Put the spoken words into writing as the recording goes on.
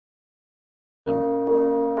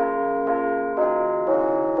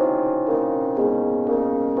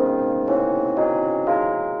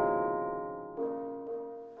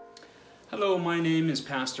name is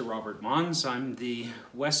Pastor Robert Mohns. I'm the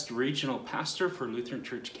West Regional Pastor for Lutheran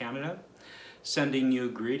Church Canada, sending you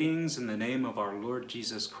greetings in the name of our Lord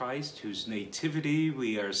Jesus Christ, whose nativity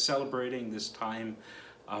we are celebrating this time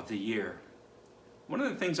of the year. One of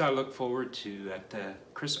the things I look forward to at the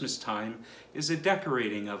Christmas time is the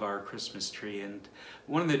decorating of our Christmas tree. And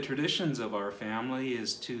one of the traditions of our family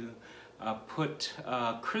is to put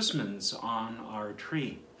chrismons on our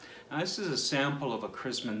tree. Now, this is a sample of a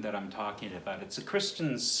chrisman that I'm talking about. It's a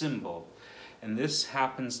Christian symbol, and this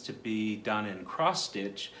happens to be done in cross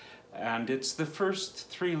stitch, and it's the first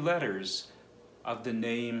three letters of the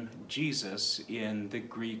name Jesus in the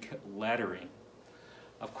Greek lettering.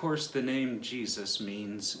 Of course, the name Jesus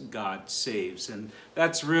means God saves, and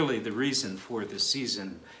that's really the reason for the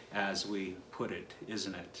season as we put it,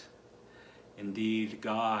 isn't it? Indeed,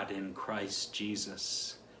 God in Christ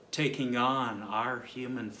Jesus, taking on our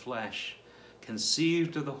human flesh,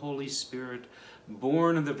 conceived of the Holy Spirit,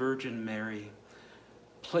 born of the Virgin Mary,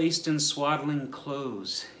 placed in swaddling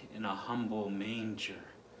clothes in a humble manger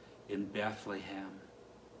in Bethlehem.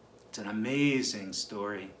 It's an amazing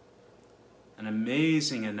story, an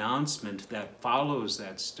amazing announcement that follows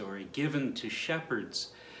that story, given to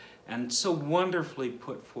shepherds and so wonderfully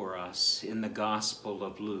put for us in the Gospel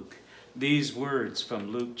of Luke. These words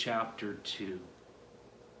from Luke chapter 2.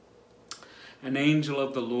 An angel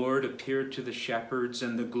of the Lord appeared to the shepherds,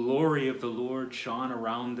 and the glory of the Lord shone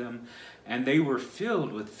around them, and they were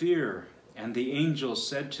filled with fear. And the angel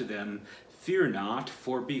said to them, "Fear not,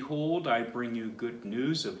 for behold, I bring you good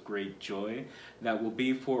news of great joy that will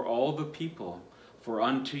be for all the people. For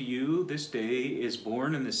unto you this day is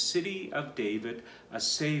born in the city of David a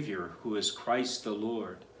Savior, who is Christ the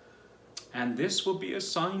Lord. And this will be a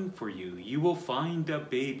sign for you. You will find a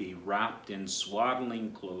baby wrapped in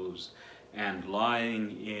swaddling clothes and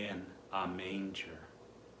lying in a manger."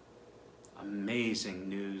 Amazing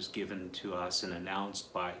news given to us and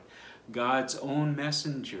announced by God's own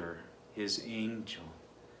messenger, his angel.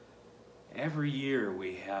 Every year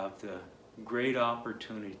we have the great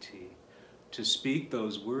opportunity to speak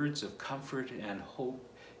those words of comfort and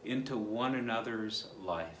hope into one another's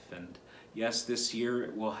life. And yes, this year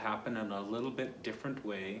it will happen in a little bit different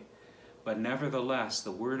way, but nevertheless,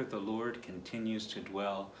 the word of the Lord continues to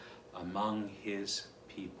dwell among his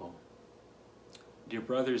people. Dear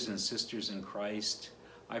brothers and sisters in Christ,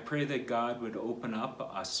 I pray that God would open up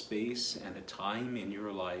a space and a time in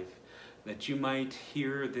your life that you might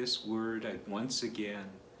hear this word once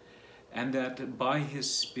again, and that by his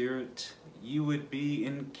Spirit you would be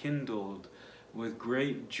enkindled with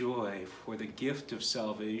great joy for the gift of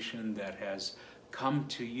salvation that has come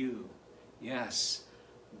to you. Yes,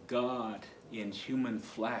 God in human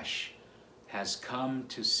flesh has come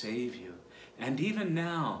to save you. And even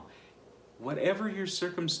now, whatever your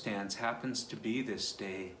circumstance happens to be this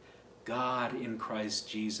day, God in Christ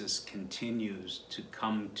Jesus continues to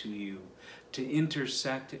come to you, to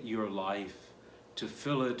intersect your life, to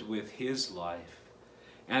fill it with his life,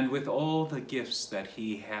 and with all the gifts that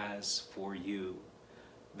he has for you.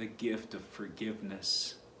 The gift of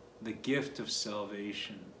forgiveness, the gift of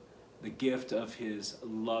salvation, the gift of his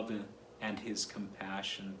love and his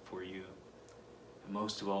compassion for you. And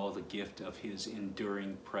most of all, the gift of his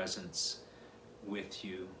enduring presence with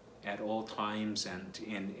you at all times and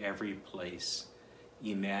in every place.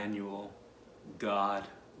 Emmanuel, God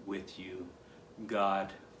with you,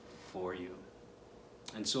 God for you.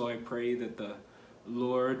 And so I pray that the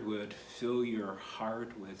Lord would fill your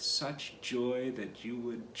heart with such joy that you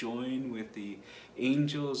would join with the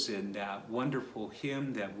angels in that wonderful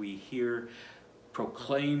hymn that we hear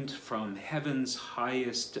proclaimed from heaven's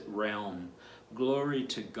highest realm. Glory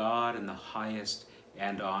to God in the highest,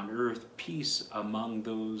 and on earth peace among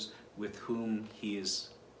those with whom he is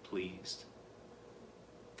pleased.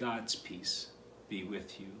 God's peace be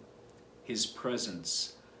with you. His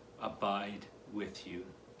presence abide with you.